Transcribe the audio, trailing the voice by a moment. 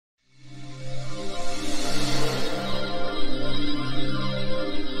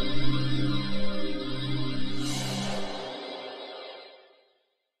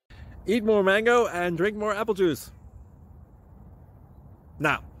Eat more mango and drink more apple juice.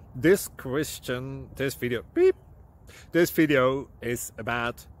 Now, this video is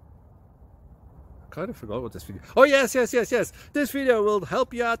about... I kind of forgot what this video... Oh, yes. This video will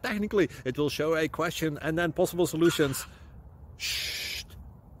help you out technically. It will show a question and then possible solutions. Shh.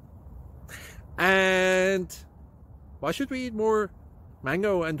 And why should we eat more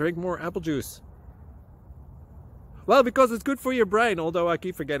mango and drink more apple juice? Well, because it's good for your brain, although I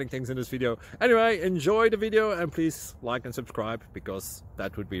keep forgetting things in this video. Anyway, enjoy the video and please like and subscribe, because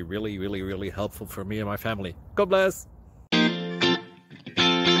that would be really, really, really helpful for me and my family. God bless!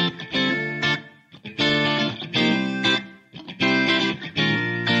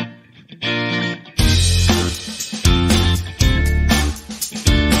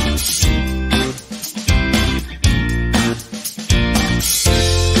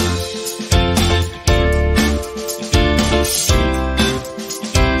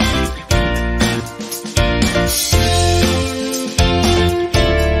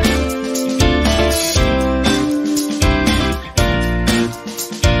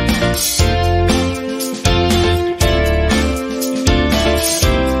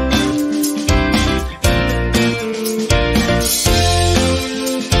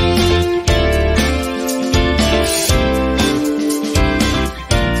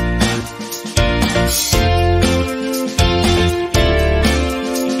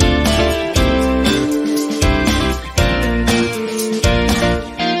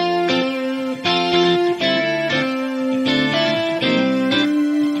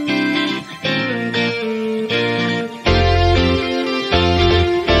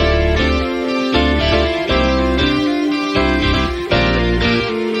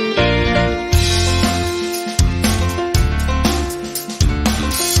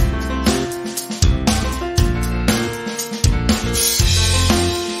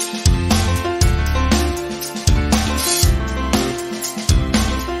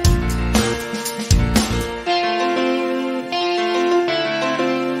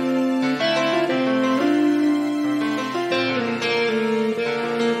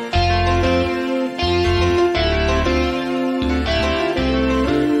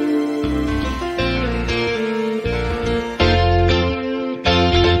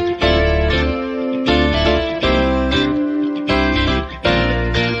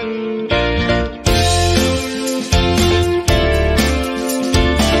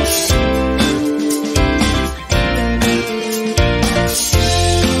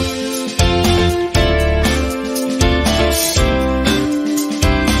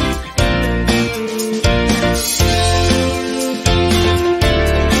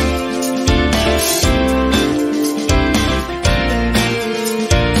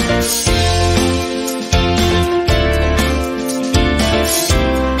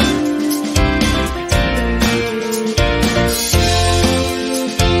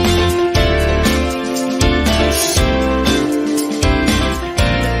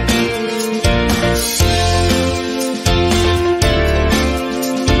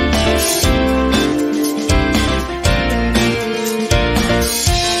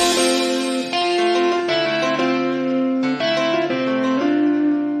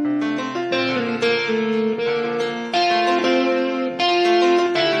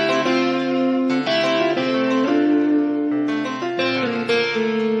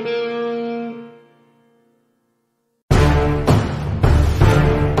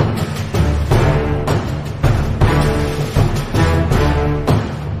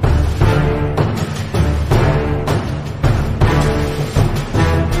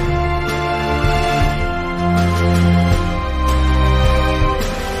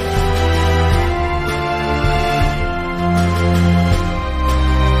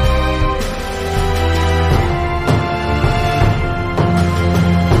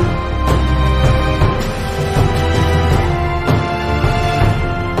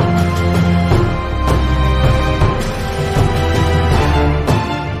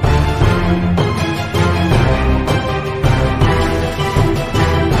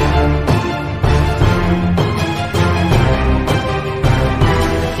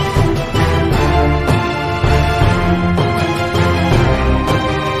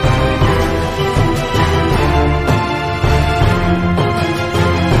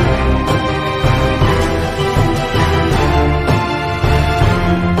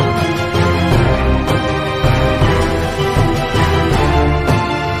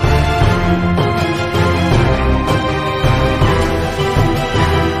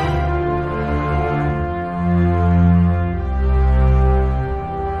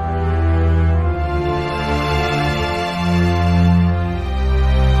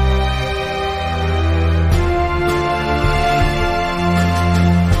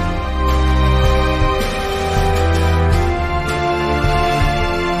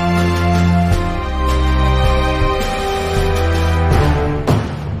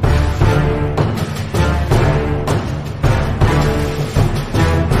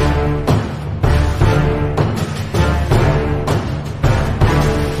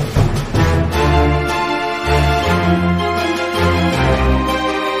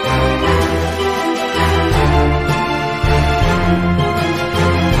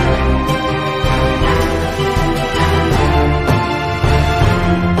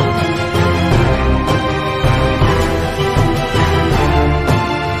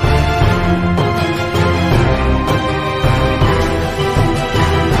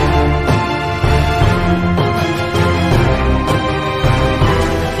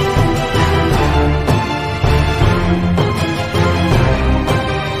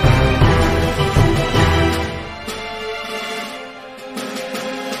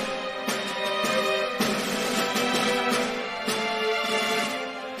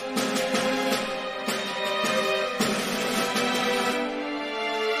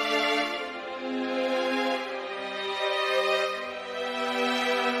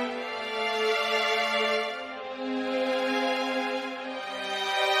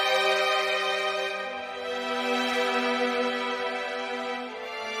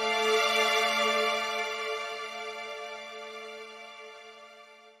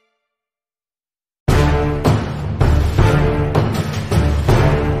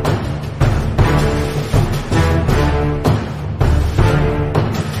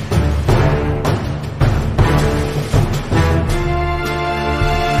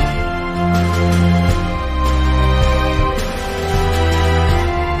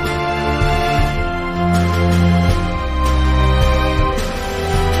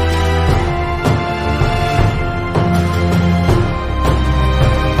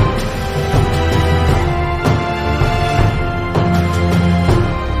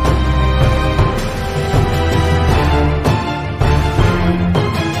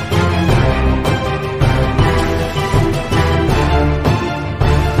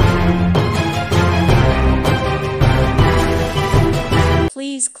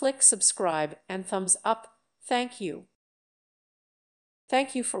 Please click subscribe and thumbs up. Thank you.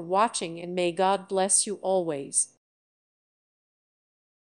 Thank you for watching, and may God bless you always.